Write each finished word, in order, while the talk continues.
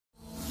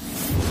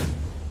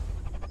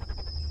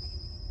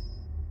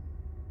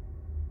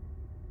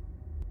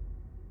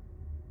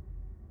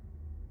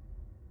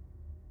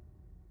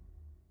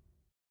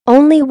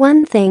Only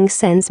one thing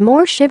sends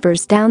more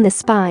shivers down the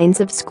spines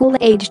of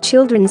school-age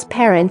children's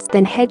parents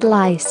than head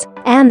lice,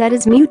 and that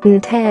is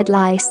mutant head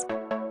lice.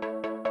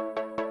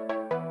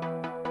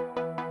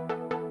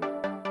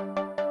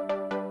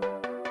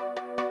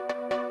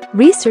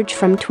 Research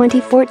from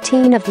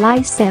 2014 of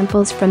lice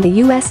samples from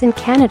the US and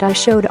Canada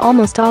showed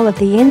almost all of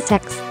the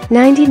insects,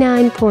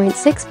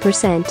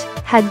 99.6%,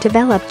 had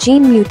developed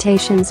gene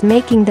mutations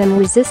making them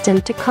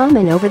resistant to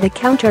common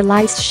over-the-counter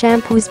lice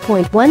shampoos.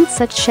 One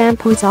such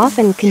shampoos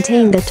often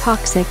contain the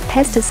toxic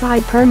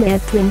pesticide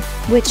permethrin,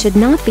 which should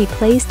not be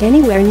placed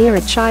anywhere near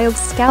a child's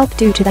scalp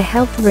due to the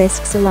health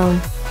risks alone.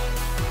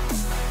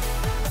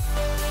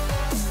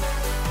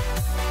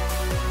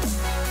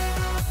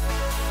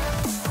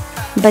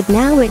 But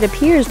now it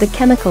appears the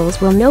chemicals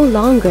will no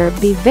longer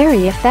be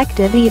very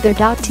effective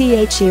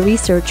either.The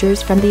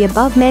researchers from the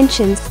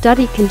above-mentioned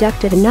study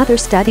conducted another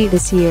study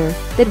this year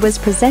that was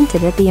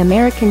presented at the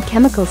American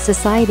Chemical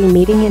Society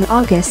meeting in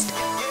August.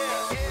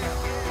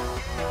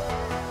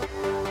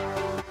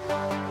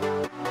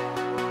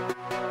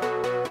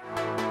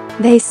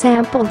 They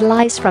sampled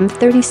lice from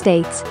 30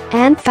 states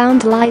and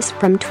found lice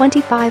from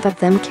 25 of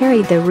them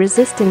carried the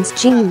resistance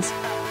genes.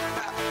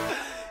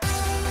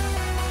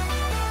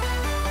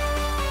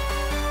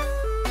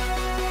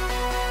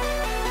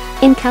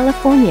 In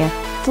California,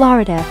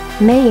 Florida,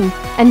 Maine,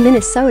 and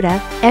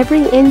Minnesota,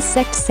 every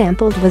insect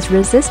sampled was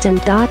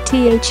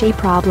resistant.The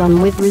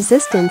problem with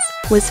resistance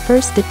was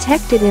first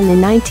detected in the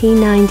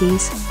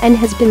 1990s and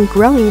has been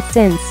growing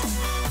since.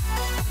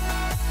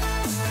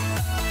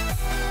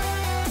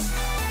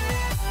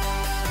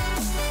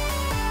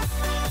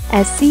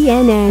 As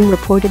CNN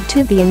reported,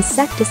 the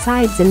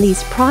insecticides in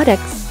these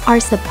products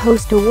are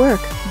supposed to work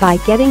by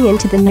getting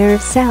into the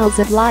nerve cells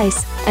of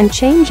lice and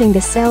changing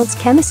the cell's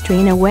chemistry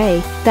in a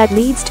way that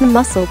leads to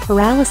muscle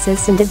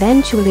paralysis and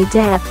eventually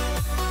death.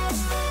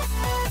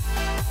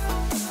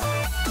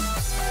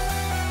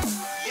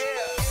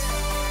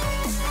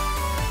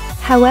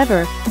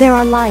 However, there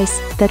are lice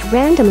that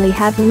randomly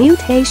have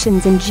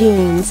mutations in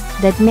genes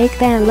that make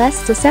them less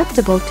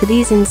susceptible to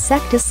these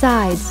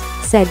insecticides,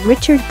 said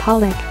Richard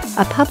Pollack,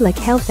 a public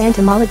health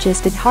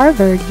entomologist at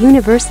Harvard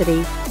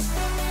University.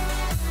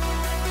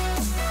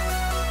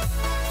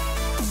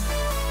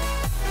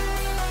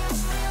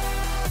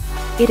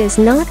 It is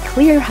not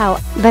clear how,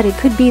 but it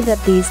could be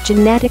that these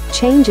genetic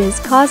changes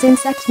cause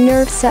insect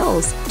nerve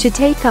cells to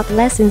take up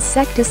less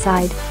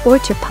insecticide or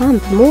to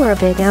pump more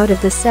of it out of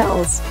the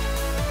cells.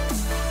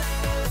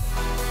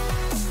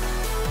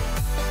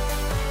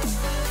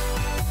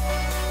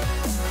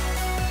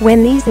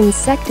 When these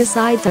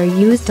insecticides are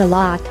used a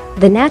lot,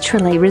 the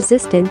naturally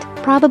resistant,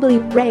 probably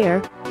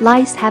rare,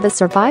 lice have a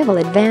survival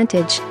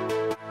advantage.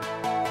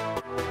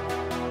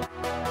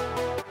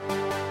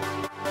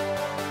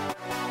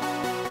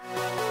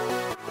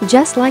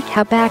 Just like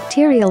how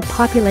bacterial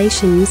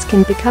populations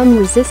can become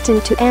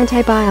resistant to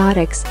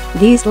antibiotics,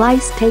 these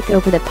lice take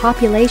over the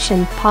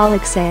population,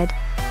 Pollack said.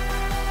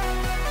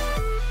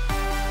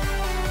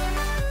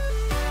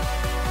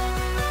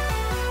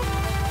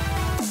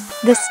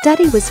 The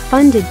study was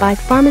funded by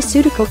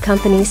pharmaceutical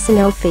company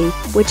Sanofi,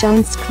 which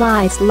owns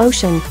Lice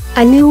Lotion,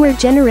 a newer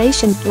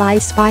generation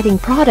lice-fighting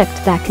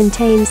product that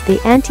contains the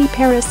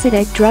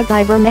anti-parasitic drug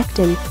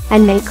ivermectin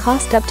and may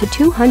cost up to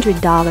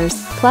 $200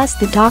 plus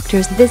the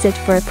doctor's visit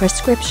for a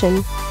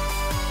prescription.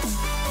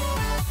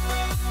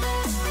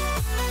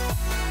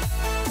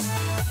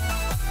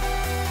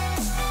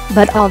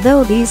 But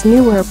although these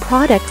newer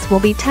products will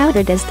be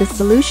touted as the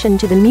solution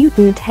to the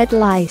mutant head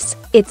lice,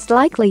 it's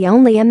likely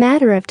only a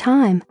matter of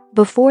time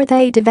before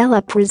they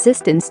develop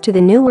resistance to the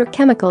newer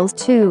chemicals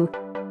too.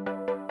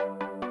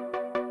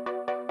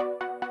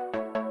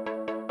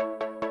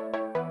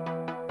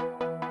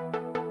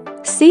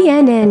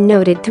 CNN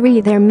noted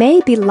there may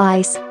be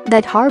lice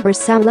that harbor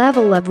some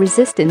level of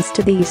resistance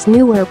to these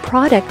newer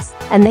products,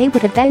 and they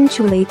would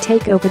eventually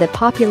take over the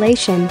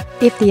population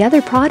if the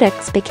other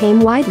products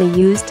became widely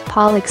used,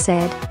 Pollack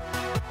said.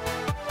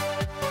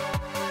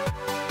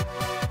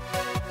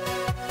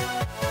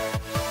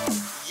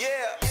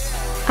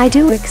 I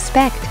do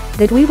expect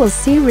that we will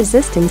see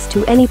resistance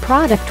to any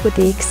product with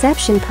the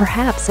exception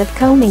perhaps of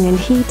combing and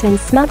heat and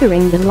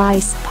smothering the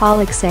lice,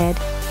 Pollack said.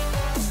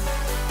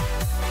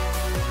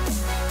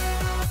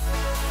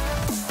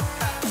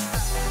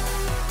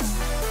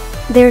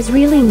 There's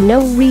really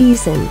no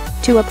reason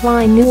to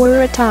apply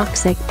newer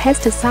toxic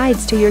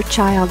pesticides to your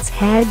child's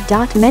head.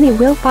 Many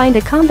will find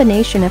a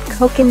combination of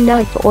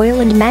coconut oil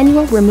and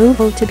manual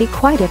removal to be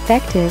quite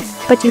effective,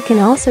 but you can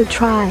also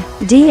try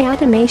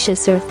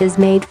diatomaceous earth is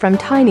made from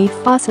tiny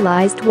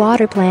fossilized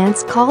water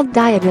plants called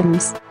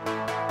diatoms.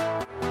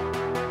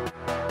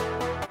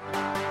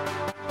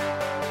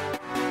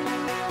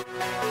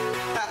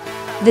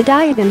 The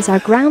diatoms are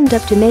ground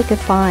up to make a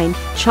fine,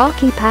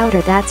 chalky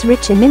powder that's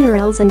rich in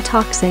minerals and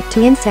toxic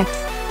to insects.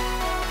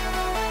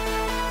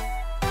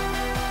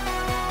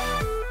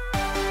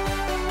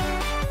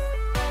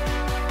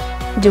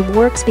 DE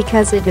works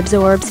because it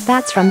absorbs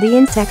fats from the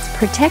insect's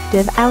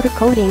protective outer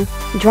coating,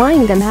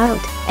 drying them out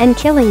and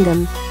killing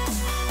them.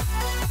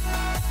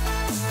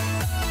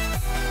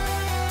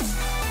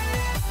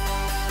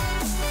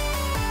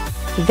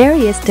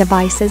 Various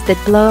devices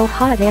that blow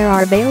hot air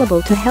are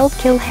available to help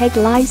kill head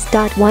lice.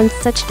 One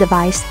such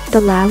device, the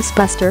Lice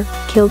Buster,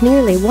 killed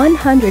nearly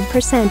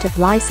 100% of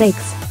lice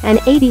eggs and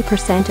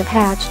 80% of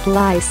hatched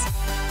lice.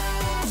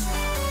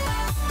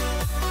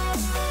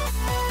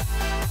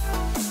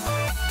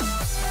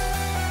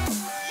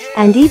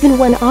 And even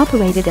when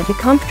operated at a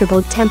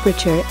comfortable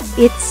temperature,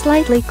 it's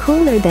slightly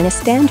cooler than a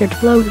standard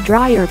blow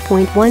dryer.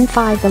 15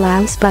 The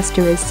Lice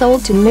Buster is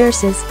sold to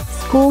nurses,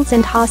 schools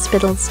and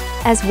hospitals,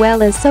 as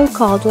well as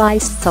so-called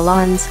lice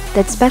salons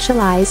that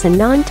specialize in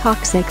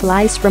non-toxic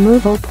lice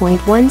removal.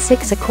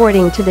 16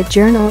 According to the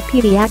journal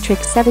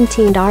Pediatrics,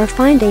 17 Our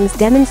findings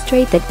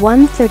demonstrate that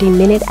one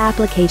 30-minute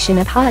application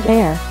of hot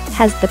air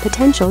has the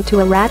potential to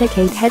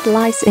eradicate head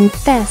lice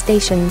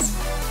infestations.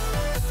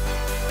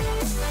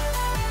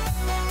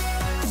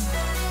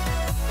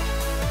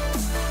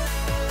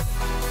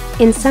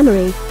 In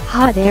summary,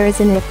 hot air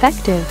is an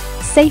effective,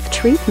 safe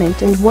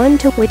treatment and one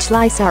to which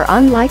lice are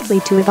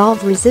unlikely to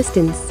evolve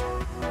resistance.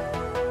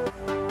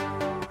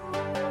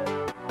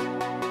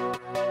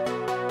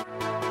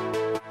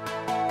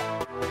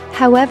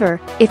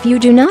 However, if you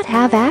do not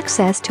have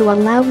access to a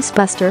Lice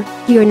Buster,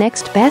 your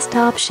next best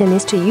option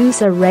is to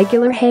use a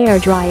regular hair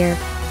dryer.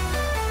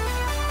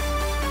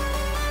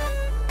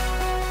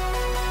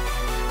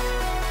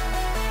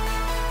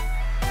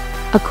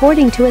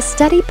 According to a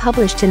study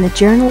published in the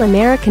journal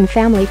American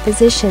Family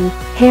Physician,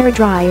 hair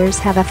dryers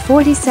have a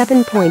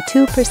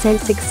 47.2%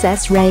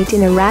 success rate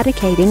in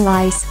eradicating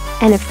lice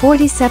and a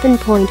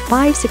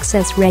 47.5%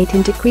 success rate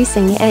in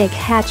decreasing egg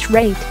hatch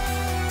rate.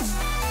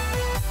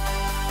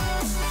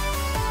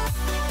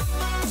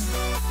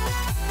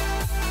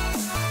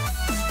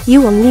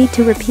 You will need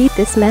to repeat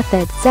this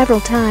method several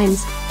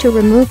times to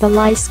remove the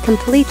lice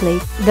completely,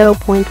 though.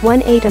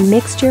 18 A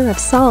mixture of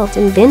salt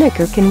and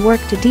vinegar can work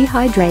to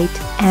dehydrate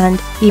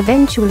and,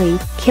 eventually,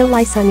 kill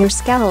lice on your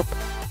scalp.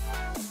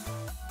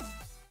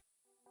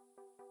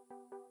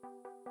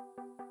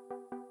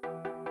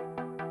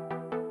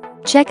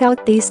 Check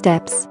out these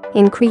steps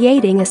in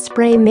creating a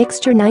spray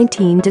mixture.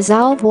 19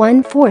 Dissolve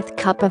 1/4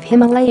 cup of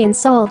Himalayan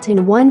salt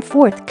in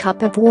 1/4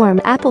 cup of warm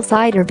apple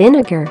cider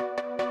vinegar.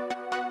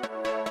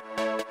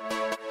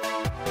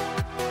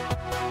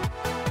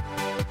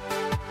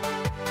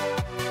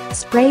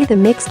 Spray the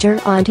mixture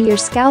onto your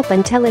scalp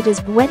until it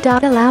is wet.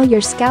 Allow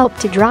your scalp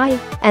to dry,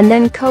 and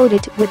then coat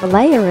it with a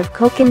layer of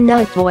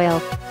coconut oil.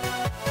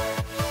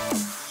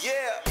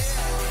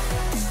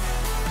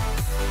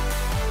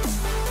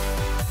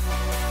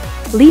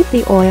 Leave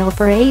the oil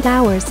for 8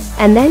 hours,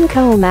 and then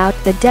comb out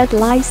the dead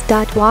lice.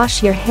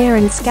 Wash your hair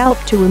and scalp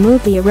to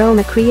remove the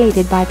aroma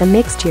created by the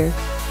mixture.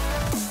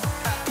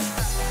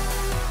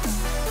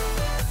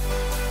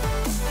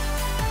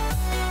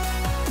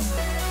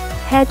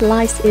 Head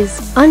lice is,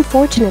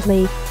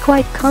 unfortunately,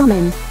 quite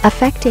common,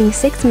 affecting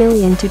 6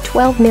 million to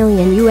 12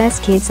 million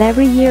US kids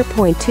every year.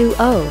 20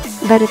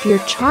 But if your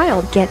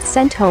child gets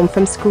sent home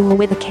from school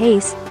with a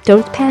case,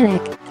 don't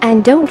panic,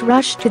 and don't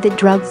rush to the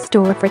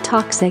drugstore for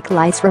toxic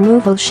lice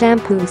removal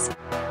shampoos.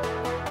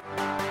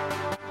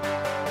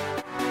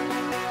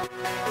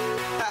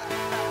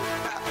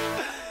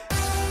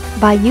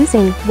 By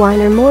using one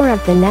or more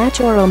of the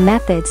natural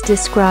methods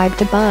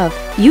described above,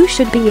 you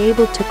should be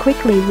able to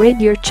quickly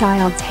rid your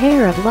child's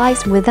hair of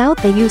lice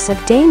without the use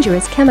of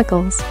dangerous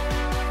chemicals.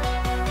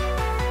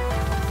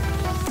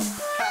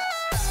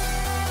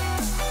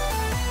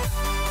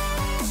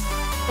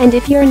 And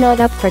if you're not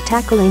up for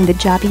tackling the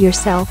job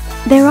yourself,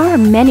 there are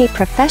many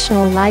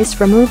professional lice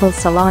removal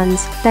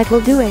salons that will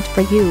do it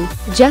for you.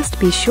 Just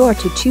be sure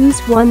to choose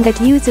one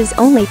that uses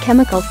only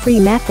chemical-free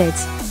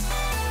methods.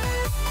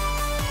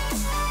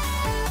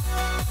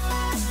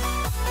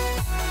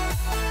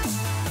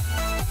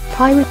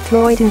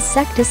 Pyrethroid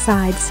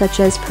insecticides such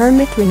as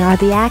permethrin are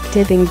the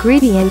active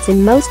ingredients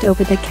in most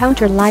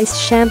over-the-counter lice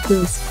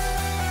shampoos.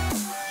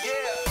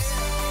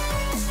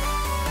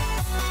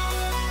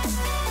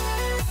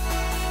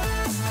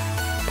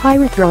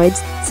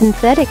 Pyrethroids,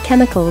 synthetic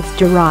chemicals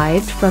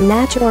derived from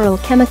natural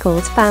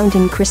chemicals found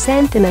in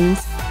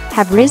chrysanthemums,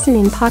 have risen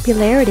in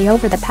popularity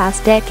over the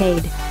past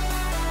decade.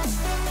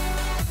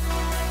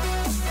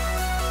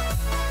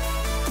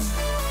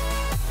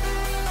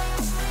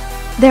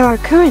 There are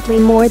currently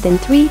more than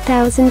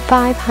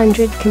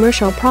 3,500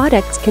 commercial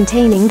products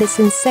containing this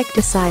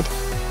insecticide.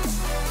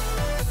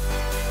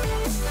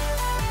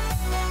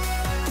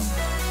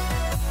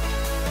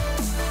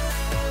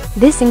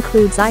 This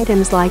includes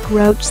items like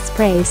roach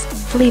sprays,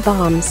 flea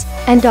bombs,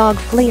 and dog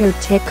flea or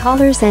tick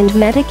collars and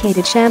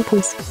medicated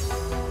shampoos.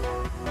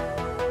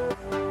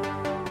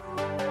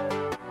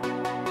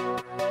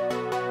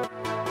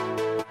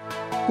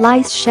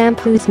 Lice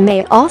shampoos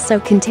may also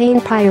contain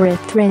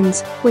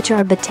pyrethrins, which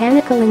are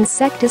botanical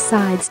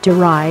insecticides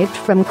derived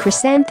from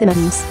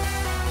chrysanthemums.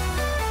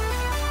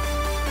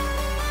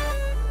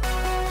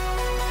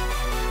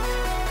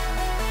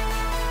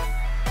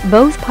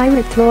 Both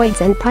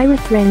pyrethroids and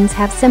pyrethrins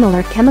have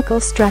similar chemical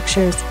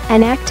structures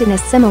and act in a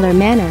similar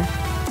manner.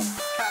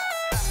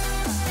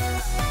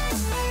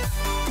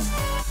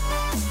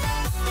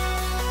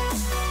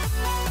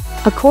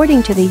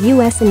 According to the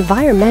U.S.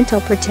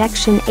 Environmental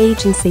Protection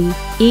Agency,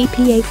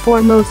 EPA,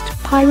 for most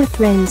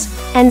pyrethrins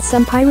and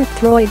some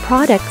pyrethroid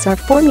products are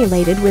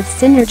formulated with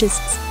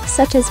synergists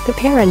such as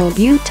piperonal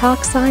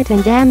butoxide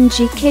and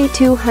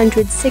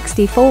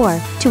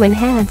MGK264 to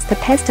enhance the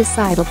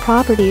pesticidal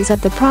properties of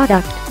the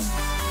product.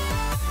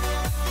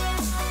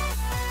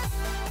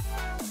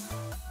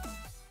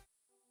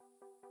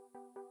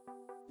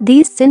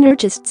 These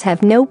synergists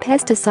have no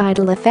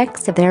pesticidal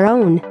effects of their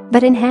own,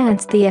 but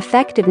enhance the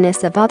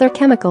effectiveness of other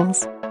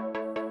chemicals.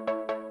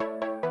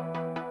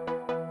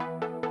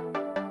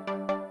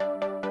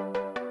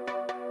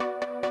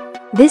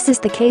 This is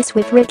the case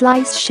with Rid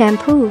Lice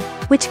shampoo,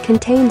 which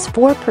contains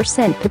 4%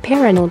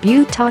 piperonal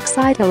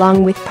butoxide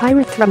along with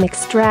pyrethrum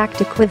extract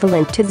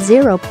equivalent to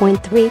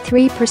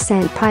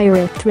 0.33%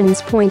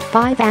 pyrethrins.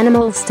 0.5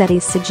 Animal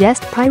studies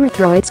suggest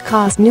pyrethroids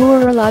cause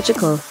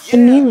neurological,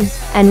 immune,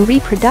 and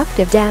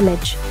reproductive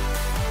damage.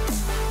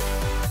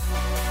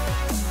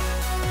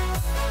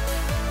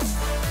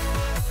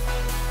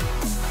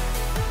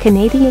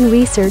 Canadian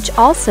research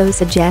also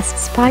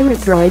suggests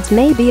pyrethroids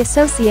may be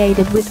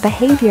associated with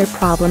behavior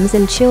problems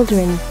in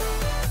children.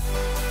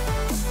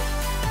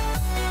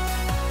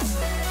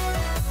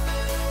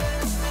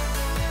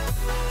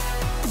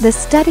 The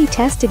study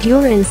tested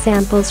urine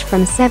samples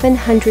from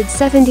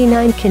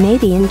 779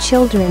 Canadian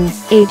children,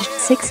 aged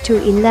 6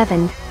 to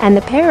 11, and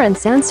the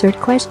parents answered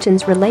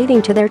questions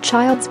relating to their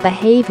child's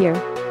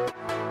behavior.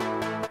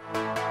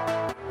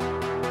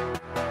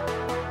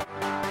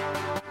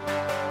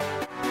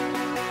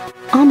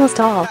 Almost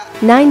all,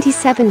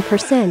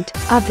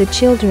 97%, of the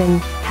children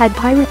had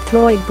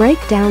pyrethroid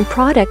breakdown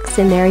products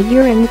in their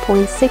urine.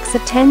 0.6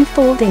 A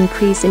tenfold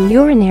increase in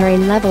urinary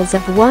levels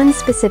of one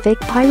specific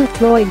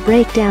pyrethroid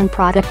breakdown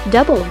product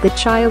doubled the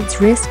child's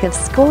risk of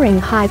scoring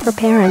high for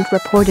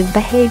parent-reported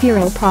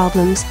behavioral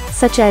problems,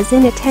 such as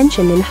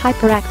inattention and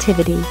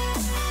hyperactivity.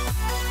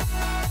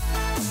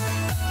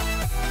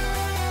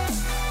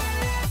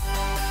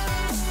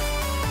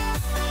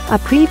 A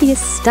previous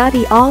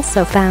study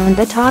also found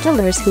that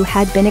toddlers who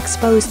had been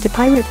exposed to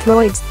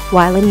pyrethroids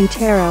while in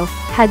utero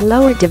had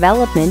lower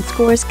development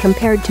scores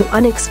compared to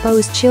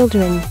unexposed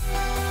children.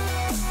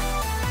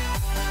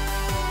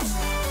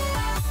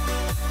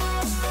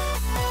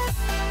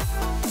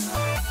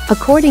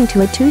 According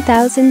to a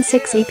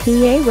 2006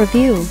 EPA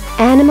review,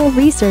 animal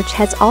research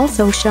has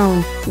also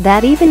shown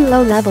that even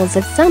low levels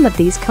of some of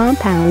these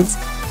compounds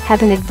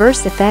have an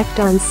adverse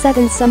effect on sex.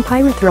 Some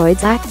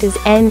pyrethroids act as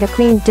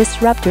endocrine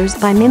disruptors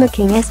by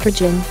mimicking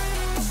estrogen.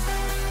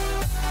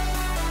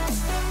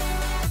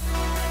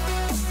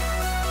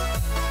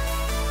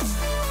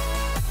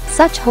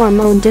 Such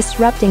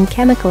hormone-disrupting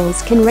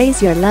chemicals can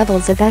raise your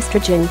levels of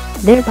estrogen,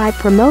 thereby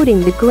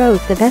promoting the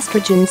growth of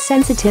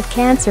estrogen-sensitive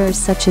cancers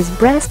such as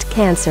breast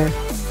cancer.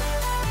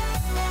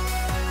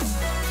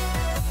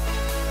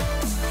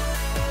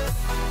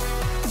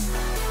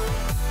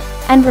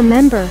 And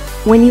remember,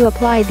 when you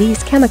apply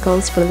these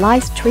chemicals for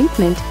lice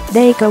treatment,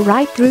 they go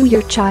right through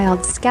your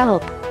child's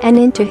scalp and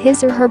into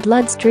his or her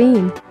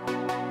bloodstream.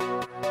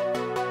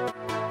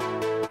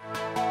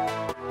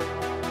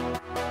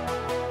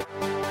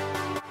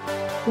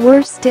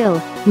 Worse still,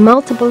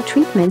 multiple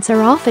treatments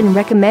are often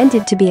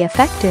recommended to be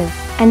effective,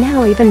 and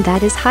now even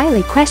that is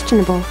highly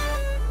questionable.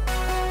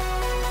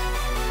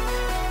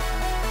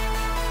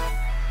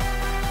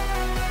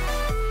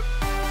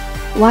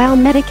 While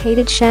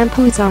medicated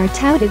shampoos are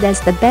touted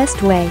as the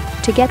best way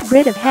to get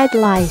rid of head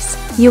lice,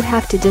 you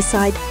have to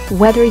decide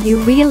whether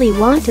you really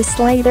want to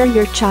slather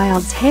your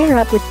child's hair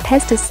up with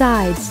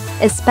pesticides,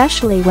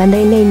 especially when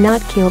they may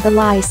not kill the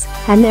lice,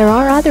 and there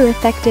are other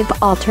effective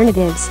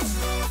alternatives.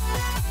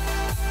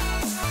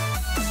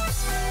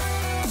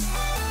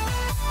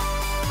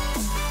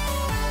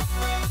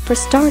 For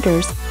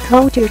starters,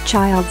 coat your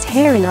child's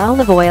hair in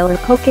olive oil or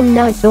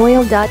coconut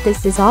oil.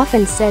 This is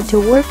often said to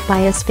work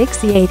by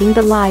asphyxiating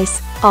the lice,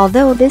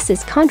 although this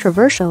is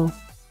controversial.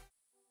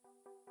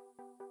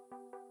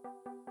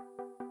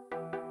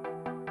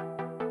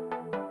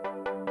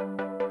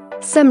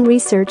 Some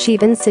research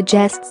even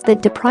suggests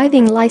that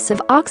depriving lice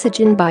of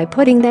oxygen by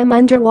putting them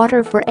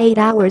underwater for 8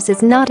 hours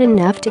is not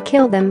enough to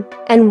kill them,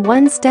 and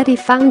one study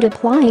found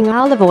applying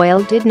olive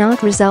oil did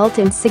not result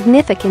in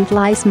significant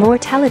lice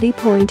mortality.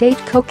 8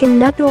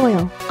 Coconut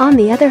oil, on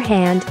the other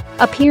hand,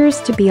 appears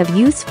to be a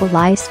useful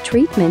lice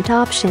treatment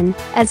option,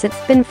 as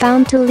it's been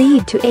found to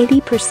lead to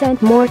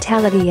 80%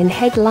 mortality in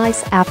head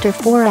lice after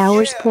 4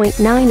 hours.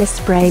 9 A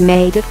spray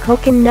made of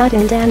coconut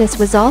and anise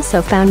was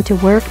also found to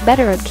work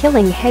better at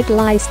killing head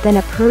lice than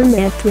a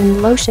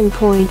permethrin lotion.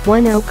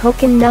 10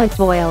 Coconut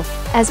oil,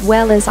 as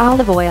well as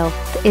olive oil,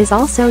 is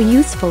also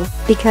useful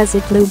because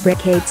it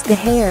lubricates the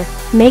hair,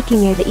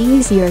 making it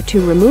easier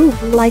to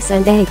remove lice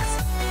and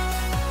eggs.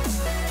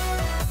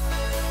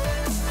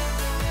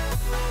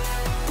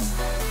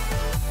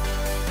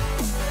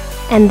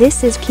 And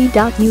this is key.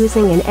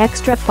 Using an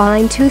extra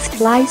fine-toothed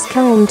lice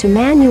comb to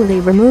manually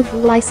remove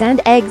lice and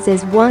eggs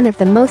is one of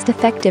the most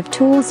effective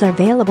tools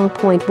available.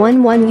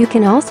 11 You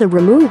can also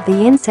remove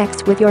the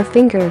insects with your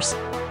fingers.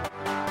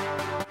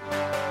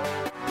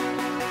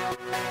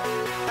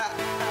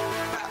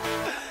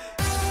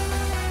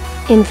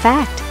 In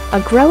fact, a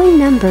growing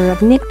number of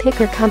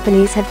nitpicker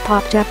companies have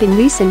popped up in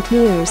recent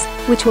years,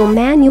 which will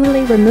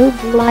manually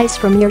remove lice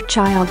from your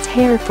child's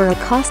hair for a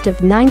cost of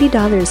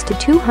 $90 to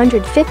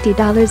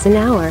 $250 an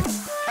hour.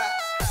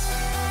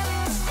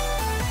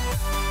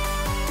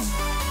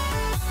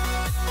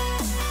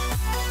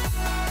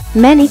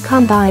 Many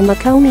combine the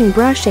combing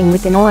brushing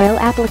with an oil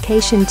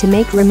application to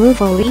make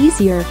removal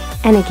easier,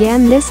 and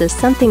again, this is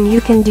something you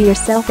can do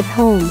yourself at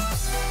home.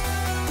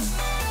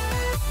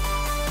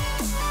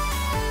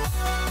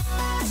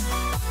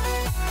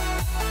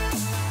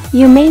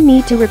 You may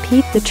need to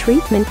repeat the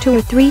treatment 2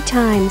 or 3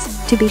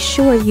 times to be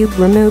sure you've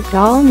removed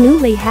all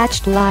newly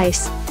hatched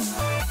lice.